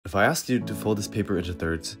If I asked you to fold this paper into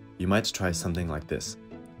thirds, you might try something like this.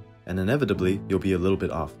 And inevitably, you'll be a little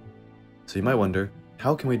bit off. So you might wonder,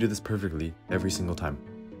 how can we do this perfectly every single time?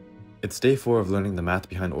 It's day 4 of learning the math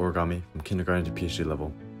behind origami from kindergarten to PhD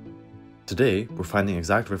level. Today, we're finding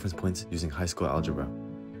exact reference points using high school algebra.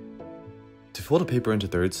 To fold a paper into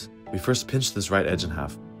thirds, we first pinch this right edge in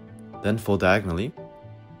half, then fold diagonally,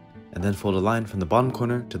 and then fold a line from the bottom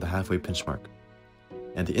corner to the halfway pinch mark.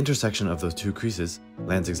 And the intersection of those two creases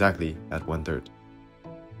lands exactly at 1/3.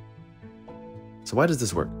 So why does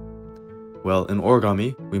this work? Well, in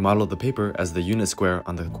origami, we model the paper as the unit square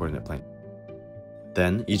on the coordinate plane.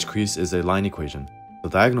 Then, each crease is a line equation. The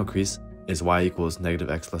diagonal crease is y equals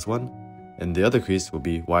 -x plus 1, and the other crease will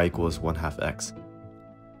be y equals 1/2 x.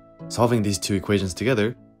 Solving these two equations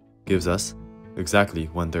together gives us exactly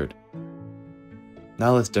 1/3.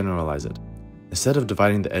 Now let's generalize it. Instead of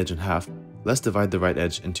dividing the edge in half, let's divide the right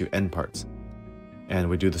edge into n parts. And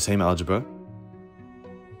we do the same algebra.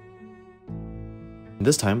 And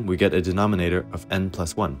this time we get a denominator of n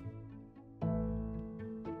plus 1.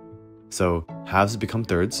 So halves become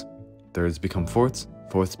thirds, thirds become fourths,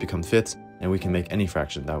 fourths become fifths, and we can make any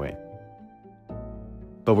fraction that way.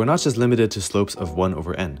 But we're not just limited to slopes of 1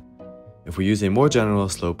 over n. If we use a more general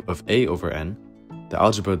slope of a over n, the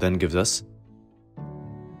algebra then gives us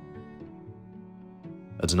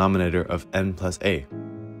a denominator of n plus a.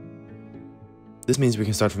 This means we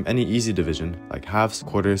can start from any easy division, like halves,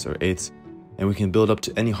 quarters, or eighths, and we can build up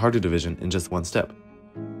to any harder division in just one step.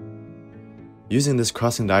 Using this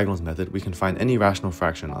crossing diagonals method, we can find any rational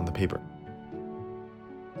fraction on the paper.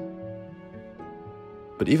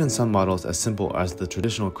 But even some models as simple as the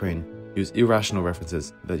traditional crane use irrational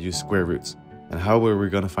references that use square roots, and how are we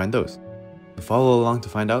going to find those? Follow along to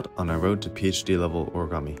find out on our road to PhD level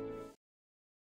origami.